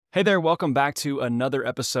Hey there, welcome back to another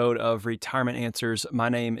episode of Retirement Answers. My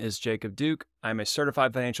name is Jacob Duke. I'm a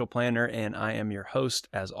certified financial planner and I am your host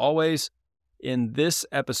as always. In this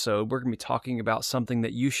episode, we're going to be talking about something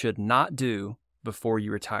that you should not do before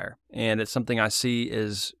you retire. And it's something I see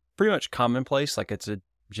is pretty much commonplace, like it's a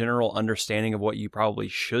general understanding of what you probably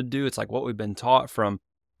should do. It's like what we've been taught from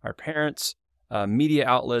our parents, media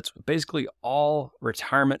outlets. Basically, all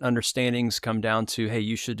retirement understandings come down to, hey,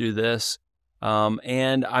 you should do this.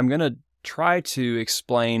 And I'm going to try to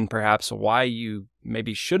explain perhaps why you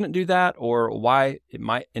maybe shouldn't do that or why it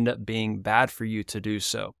might end up being bad for you to do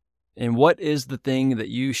so. And what is the thing that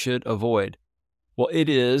you should avoid? Well, it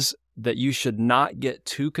is that you should not get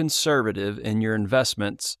too conservative in your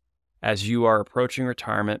investments as you are approaching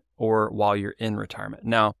retirement or while you're in retirement.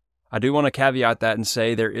 Now, I do want to caveat that and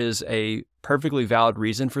say there is a perfectly valid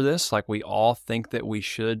reason for this. Like we all think that we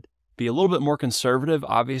should be a little bit more conservative,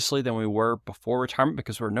 obviously, than we were before retirement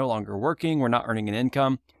because we're no longer working, we're not earning an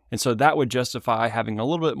income. And so that would justify having a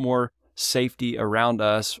little bit more safety around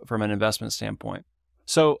us from an investment standpoint.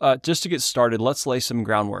 So just to get started, let's lay some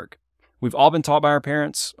groundwork. We've all been taught by our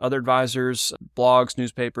parents, other advisors, blogs,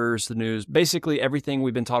 newspapers, the news. Basically, everything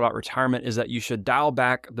we've been taught about retirement is that you should dial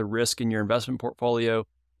back the risk in your investment portfolio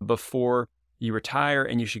before you retire,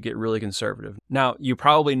 and you should get really conservative. Now, you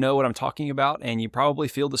probably know what I'm talking about, and you probably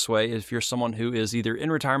feel this way if you're someone who is either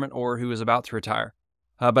in retirement or who is about to retire.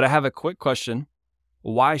 But I have a quick question.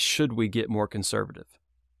 Why should we get more conservative?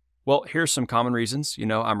 Well, here's some common reasons.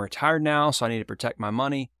 I'm retired now, so I need to protect my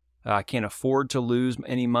money. I can't afford to lose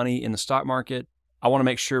any money in the stock market. I want to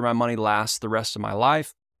make sure my money lasts the rest of my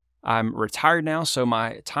life. I'm retired now, so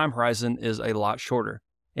my time horizon is a lot shorter.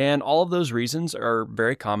 And all of those reasons are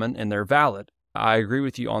very common and they're valid. I agree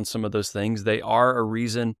with you on some of those things. They are a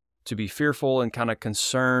reason to be fearful and kind of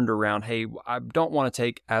concerned around, hey, I don't want to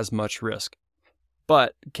take as much risk.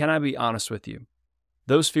 But can I be honest with you?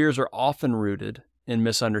 Those fears are often rooted in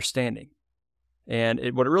misunderstanding. And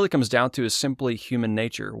what it really comes down to is simply human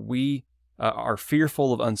nature. We are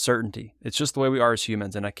fearful of uncertainty. It's just the way we are as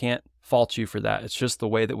humans, and I can't fault you for that. It's just the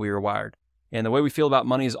way that we are wired. And the way we feel about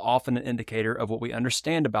money is often an indicator of what we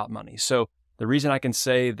understand about money. So the reason I can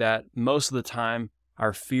say that most of the time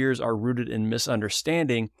our fears are rooted in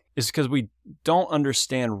misunderstanding is because we don't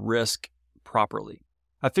understand risk properly.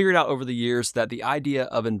 I figured out over the years that the idea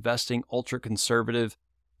of investing ultra conservative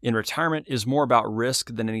in retirement is more about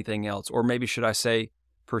risk than anything else, or maybe should I say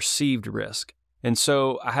perceived risk. And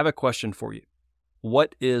so I have a question for you.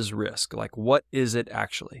 What is risk? Like, what is it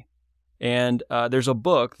actually? And there's a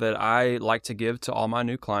book that I like to give to all my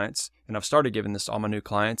new clients, and I've started giving this to all my new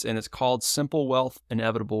clients, and it's called Simple Wealth,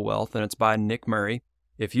 Inevitable Wealth, and it's by Nick Murray.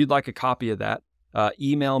 If you'd like a copy of that,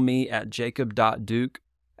 email me at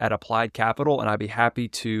jacob.duke@Applied Capital, and I'd be happy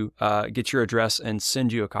to get your address and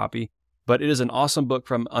send you a copy. But it is an awesome book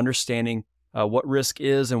from understanding what risk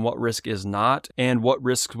is and what risk is not, and what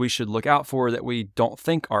risks we should look out for that we don't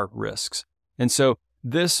think are risks. And so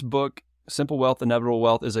this book, Simple Wealth, Inevitable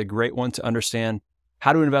Wealth, is a great one to understand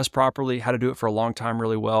how to invest properly, how to do it for a long time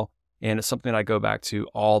really well, and it's something I go back to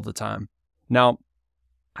all the time. Now,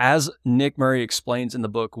 as Nick Murray explains in the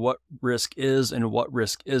book what risk is and what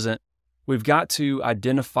risk isn't, we've got to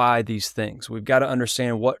identify these things. We've got to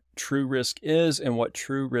understand what true risk is and what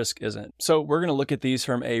true risk isn't. So we're going to look at these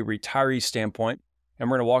from a retiree standpoint, and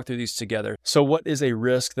we're going to walk through these together. So what is a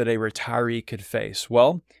risk that a retiree could face?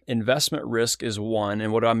 Well, investment risk is one.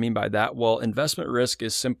 And what do I mean by that? Well, investment risk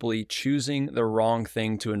is simply choosing the wrong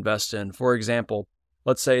thing to invest in. For example,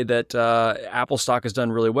 let's say that Apple stock has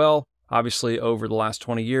done really well, obviously over the last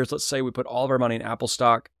 20 years. Let's say we put all of our money in Apple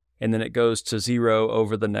stock and then it goes to zero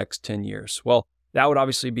over the next 10 years. Well, that would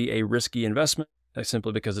obviously be a risky investment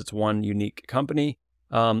simply because it's one unique company.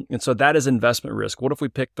 And so that is investment risk. What if we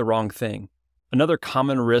pick the wrong thing? Another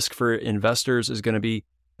common risk for investors is going to be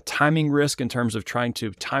timing risk in terms of trying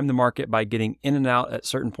to time the market by getting in and out at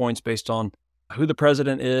certain points based on who the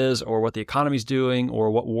president is or what the economy is doing or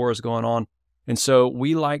what war is going on. And so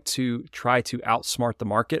we like to try to outsmart the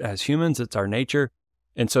market as humans. It's our nature.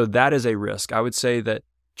 And so that is a risk. I would say that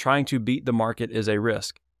trying to beat the market is a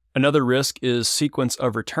risk. Another risk is sequence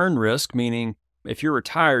of return risk, meaning if you're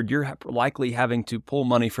retired, you're likely having to pull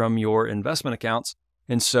money from your investment accounts.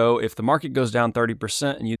 And so if the market goes down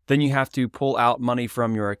 30% and then you have to pull out money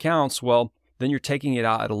from your accounts, well, then you're taking it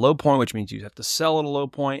out at a low point, which means you have to sell at a low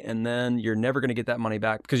point, and then you're never going to get that money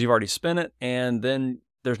back because you've already spent it, and then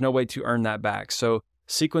there's no way to earn that back. So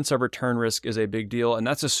sequence of return risk is a big deal, and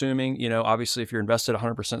that's assuming, obviously if you're invested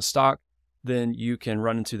 100% stock, then you can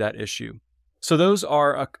run into that issue. So those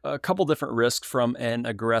are a couple different risks from an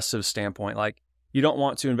aggressive standpoint. Like you don't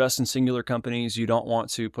want to invest in singular companies. You don't want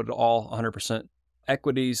to put it all 100%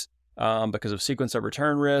 equities because of sequence of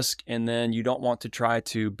return risk. And then you don't want to try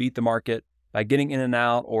to beat the market by getting in and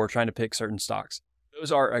out or trying to pick certain stocks.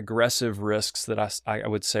 Those are aggressive risks that I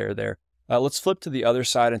would say are there. Let's flip to the other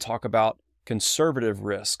side and talk about conservative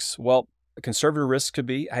risks. Well, a conservative risk could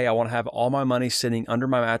be, hey, I want to have all my money sitting under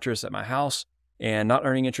my mattress at my house and not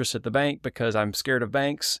earning interest at the bank because I'm scared of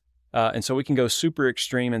banks. And so we can go super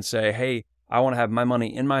extreme and say, hey, I want to have my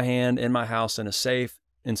money in my hand, in my house, in a safe.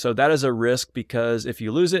 And so that is a risk because if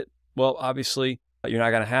you lose it, well, obviously you're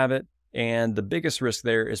not going to have it. And the biggest risk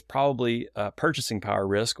there is probably purchasing power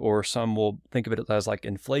risk, or some will think of it as like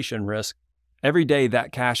inflation risk. Every day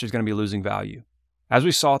that cash is going to be losing value. As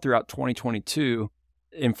we saw throughout 2022,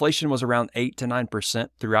 inflation was around 8 to 9%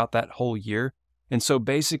 throughout that whole year. And so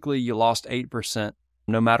basically you lost 8%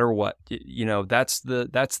 no matter what. That's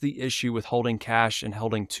the issue with holding cash and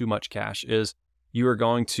holding too much cash is you are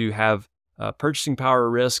going to have purchasing power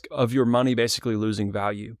risk of your money basically losing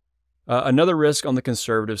value. Another risk on the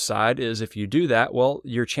conservative side is if you do that, well,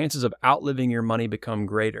 your chances of outliving your money become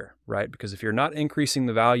greater, right? Because if you're not increasing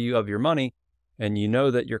the value of your money and you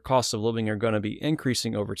know that your costs of living are going to be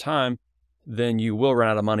increasing over time, then you will run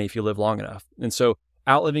out of money if you live long enough. And so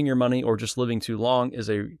outliving your money or just living too long is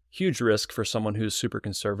a huge risk for someone who's super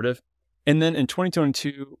conservative. And then in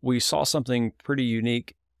 2022, we saw something pretty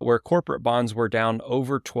unique where corporate bonds were down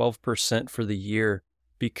over 12% for the year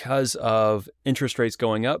because of interest rates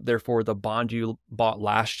going up. Therefore, the bond you bought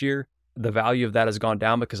last year, the value of that has gone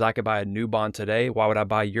down because I could buy a new bond today. Why would I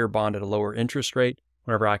buy your bond at a lower interest rate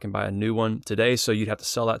whenever I can buy a new one today? So you'd have to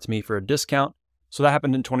sell that to me for a discount. So that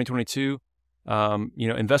happened in 2022.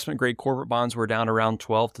 Investment grade corporate bonds were down around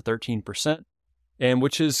 12 to 13%, and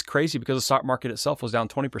which is crazy because the stock market itself was down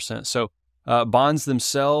 20%. So bonds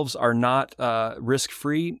themselves are not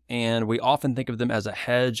risk-free, and we often think of them as a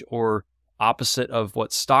hedge or opposite of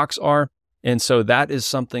what stocks are. And so that is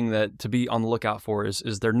something that to be on the lookout for is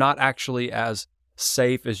they're not actually as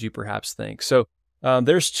safe as you perhaps think. So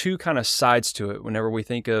there's two kind of sides to it whenever we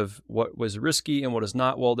think of what was risky and what is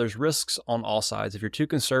not. Well, there's risks on all sides. If you're too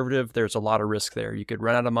conservative, there's a lot of risk there. You could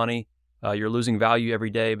run out of money. You're losing value every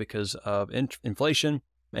day because of inflation.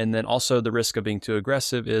 And then also the risk of being too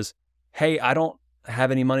aggressive is, hey, I don't have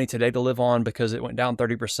any money today to live on because it went down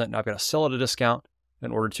 30% and I've got to sell at a discount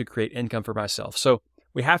in order to create income for myself. So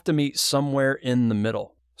we have to meet somewhere in the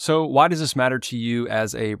middle. So why does this matter to you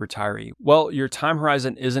as a retiree? Well, your time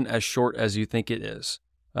horizon isn't as short as you think it is.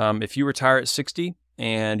 If you retire at 60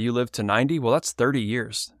 and you live to 90, well, that's 30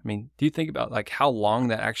 years. I mean, do you think about like how long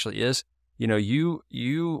that actually is?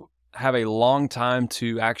 You have a long time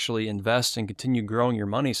to actually invest and continue growing your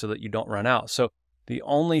money so that you don't run out. So the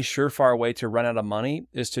only surefire way to run out of money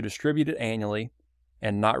is to distribute it annually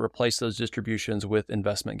and not replace those distributions with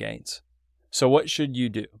investment gains. So what should you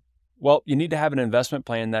do? Well, you need to have an investment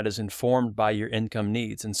plan that is informed by your income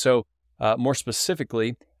needs. And so more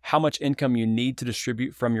specifically, how much income you need to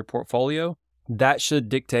distribute from your portfolio, that should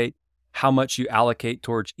dictate how much you allocate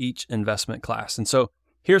towards each investment class. And so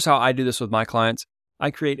here's how I do this with my clients. I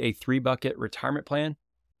create a 3-bucket retirement plan,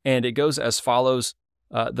 and it goes as follows.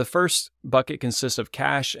 The first bucket consists of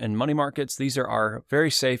cash and money markets. These are our very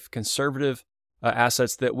safe, conservative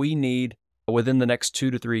assets that we need within the next 2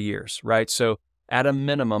 to 3 years, right? So at a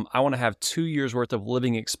minimum, I want to have 2 years worth of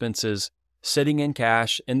living expenses sitting in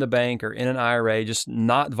cash in the bank or in an IRA, just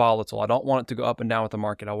not volatile. I don't want it to go up and down with the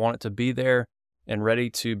market. I want it to be there and ready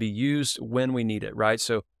to be used when we need it, right?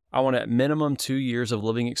 So I want at minimum 2 years of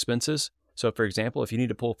living expenses. So for example, if you need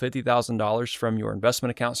to pull $50,000 from your investment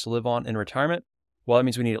accounts to live on in retirement, well, that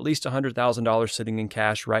means we need at least $100,000 sitting in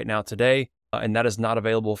cash right now today. And that is not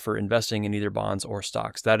available for investing in either bonds or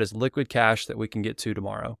stocks. That is liquid cash that we can get to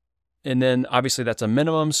tomorrow. And then obviously that's a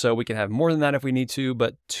minimum, so we can have more than that if we need to,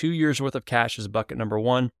 but 2 years worth of cash is bucket number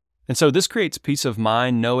 1. And so this creates peace of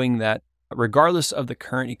mind knowing that regardless of the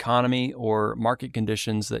current economy or market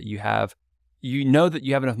conditions that you have, you know that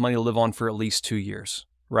you have enough money to live on for at least 2 years,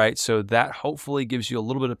 right? So that hopefully gives you a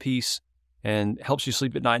little bit of peace and helps you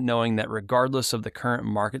sleep at night knowing that regardless of the current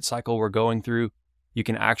market cycle we're going through, you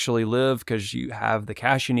can actually live because you have the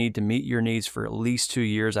cash you need to meet your needs for at least 2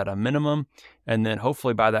 years at a minimum. And then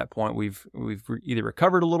hopefully by that point, we've either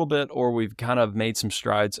recovered a little bit or we've kind of made some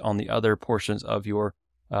strides on the other portions of your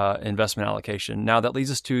investment allocation. Now that leads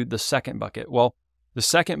us to the second bucket. Well, the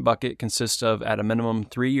second bucket consists of at a minimum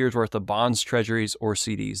 3 years worth of bonds, treasuries, or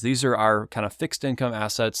CDs. These are our kind of fixed income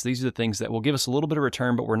assets. These are the things that will give us a little bit of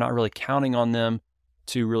return, but we're not really counting on them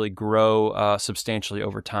to really grow substantially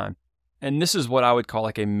over time. And this is what I would call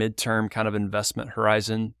like a midterm kind of investment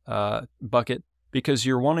horizon bucket. because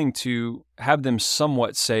you're wanting to have them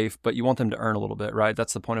somewhat safe, but you want them to earn a little bit, right?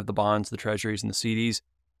 That's the point of the bonds, the treasuries, and the CDs.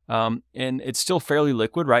 And it's still fairly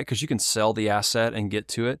liquid, right? Because you can sell the asset and get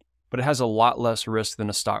to it, but it has a lot less risk than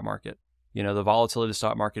a stock market. The volatility of the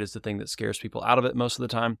stock market is the thing that scares people out of it most of the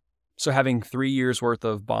time. So having 3 years worth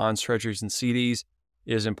of bonds, treasuries, and CDs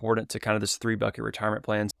is important to kind of this 3-bucket retirement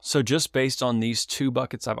plan. So just based on these 2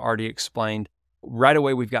 buckets I've already explained, right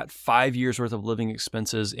away we've got 5 years worth of living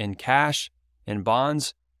expenses in cash and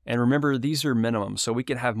bonds. And remember, these are minimum, so we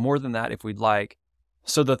can have more than that if we'd like.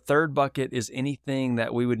 So the 3rd bucket is anything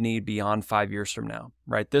that we would need beyond 5 years from now,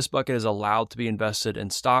 right? This bucket is allowed to be invested in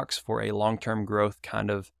stocks for a long-term growth kind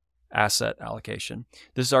of asset allocation.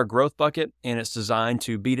 This is our growth bucket, and it's designed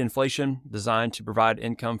to beat inflation, designed to provide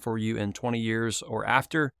income for you in 20 years or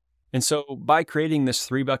after. And so by creating this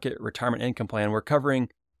 3-bucket retirement income plan, we're covering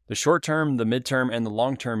the short-term, the mid-term, and the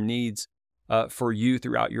long-term needs for you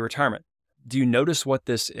throughout your retirement. Do you notice what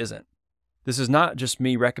this isn't? This is not just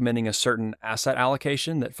me recommending a certain asset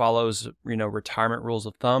allocation that follows, retirement rules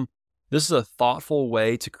of thumb. This is a thoughtful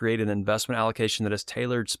way to create an investment allocation that is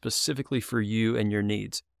tailored specifically for you and your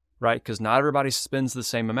needs, right? Because not everybody spends the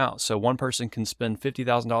same amount. So one person can spend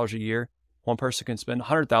 $50,000 a year. One person can spend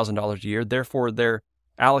 $100,000 a year. Therefore, their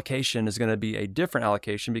allocation is going to be a different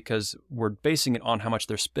allocation because we're basing it on how much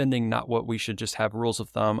they're spending, not what we should just have rules of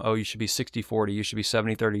thumb. Oh, you should be 60-40, you should be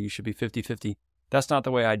 70-30, you should be 50-50. That's not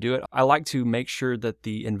the way I do it. I like to make sure that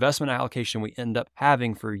the investment allocation we end up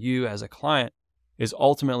having for you as a client is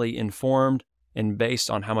ultimately informed and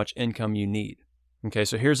based on how much income you need. Okay,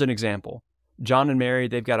 so here's an example. John and Mary,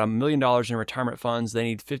 they've got $1 million in retirement funds. They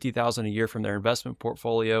need $50,000 a year from their investment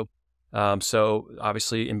portfolio. So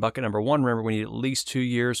obviously in bucket number 1, remember we need at least 2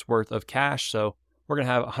 years worth of cash. So we're going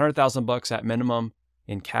to have $100,000 at minimum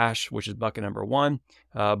in cash, which is bucket number 1.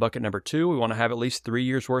 Bucket number 2, we want to have at least 3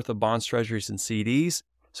 years worth of bonds, treasuries, and CDs.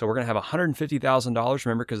 So we're going to have $150,000.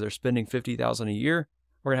 Remember, because they're spending $50,000 a year,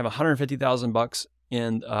 we're going to have $150,000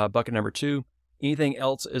 in bucket number 2. Anything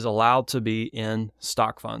else is allowed to be in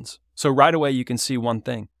stock funds. So right away, you can see one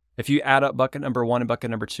thing. If you add up bucket number 1 and bucket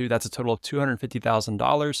number 2, that's a total of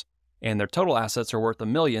 $250,000, and their total assets are worth $1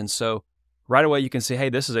 million. So right away, you can see, hey,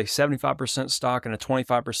 this is a 75% stock and a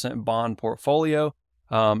 25% bond portfolio.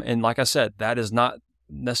 And like I said, that is not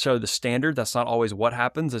necessarily the standard. That's not always what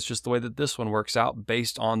happens. It's just the way that this one works out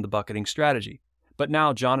based on the bucketing strategy. But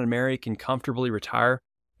now John and Mary can comfortably retire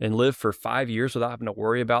and live for 5 years without having to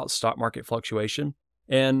worry about stock market fluctuation.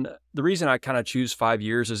 And the reason I kind of choose 5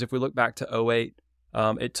 years is if we look back to 2008,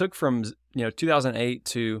 it took from 2008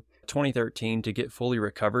 to 2013 to get fully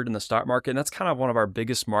recovered in the stock market. And that's kind of one of our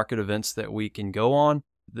biggest market events that we can go on.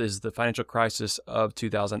 This is the financial crisis of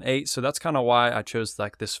 2008. So that's kind of why I chose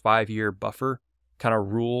like this 5-year buffer kind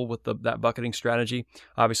of rule with that bucketing strategy.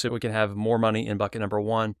 Obviously, we can have more money in bucket number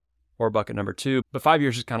 1 or bucket number 2, but 5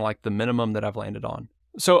 years is kind of like the minimum that I've landed on.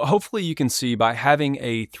 So hopefully you can see by having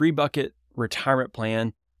a 3-bucket retirement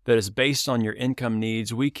plan that is based on your income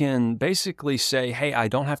needs, we can basically say, hey, I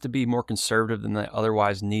don't have to be more conservative than I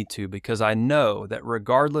otherwise need to, because I know that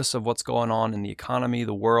regardless of what's going on in the economy,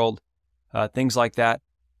 the world, things like that,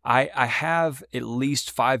 I have at least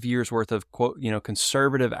 5 years worth of quote,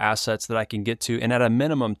 conservative assets that I can get to, and at a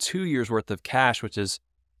minimum 2 years worth of cash, which is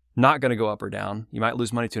not going to go up or down. You might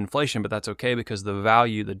lose money to inflation, but that's okay because the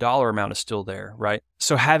value, the dollar amount is still there, right?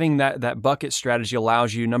 So having that bucket strategy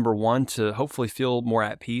allows you, number 1, to hopefully feel more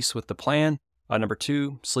at peace with the plan. Number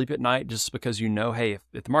 2, sleep at night just because hey,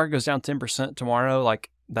 if the market goes down 10% tomorrow, like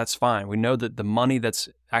that's fine. We know that the money that's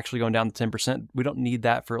actually going down to 10%, we don't need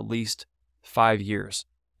that for at least 5 years.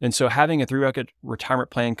 And so having a 3-bucket retirement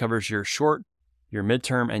plan covers your short, your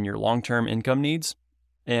midterm, and your long-term income needs.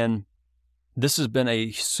 And this has been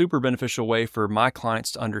a super beneficial way for my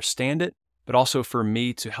clients to understand it, but also for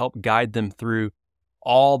me to help guide them through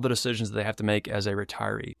all the decisions that they have to make as a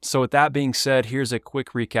retiree. So with that being said, here's a quick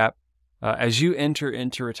recap. As you enter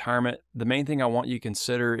into retirement, the main thing I want you to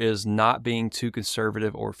consider is not being too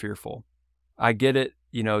conservative or fearful. I get it.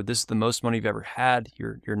 This is the most money you've ever had.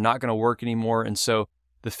 You're not going to work anymore. And so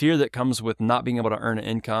the fear that comes with not being able to earn an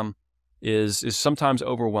income is sometimes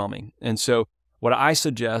overwhelming. And so what I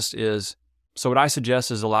suggest is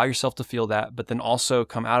allow yourself to feel that, but then also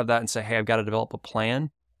come out of that and say, hey, I've got to develop a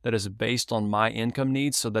plan that is based on my income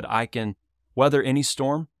needs so that I can weather any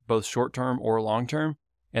storm, both short-term or long-term,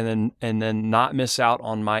 and then not miss out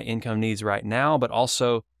on my income needs right now, but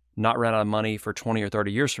also not run out of money for 20 or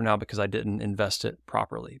 30 years from now because I didn't invest it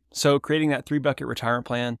properly. So creating that 3-bucket retirement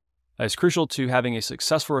plan is crucial to having a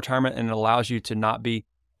successful retirement, and it allows you to not be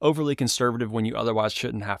overly conservative when you otherwise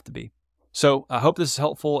shouldn't have to be. So I hope this is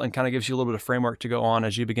helpful and kind of gives you a little bit of framework to go on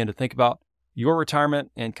as you begin to think about your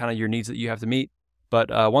retirement and kind of your needs that you have to meet. But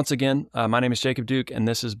once again, my name is Jacob Duke, and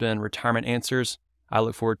this has been Retirement Answers. I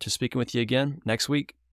look forward to speaking with you again next week.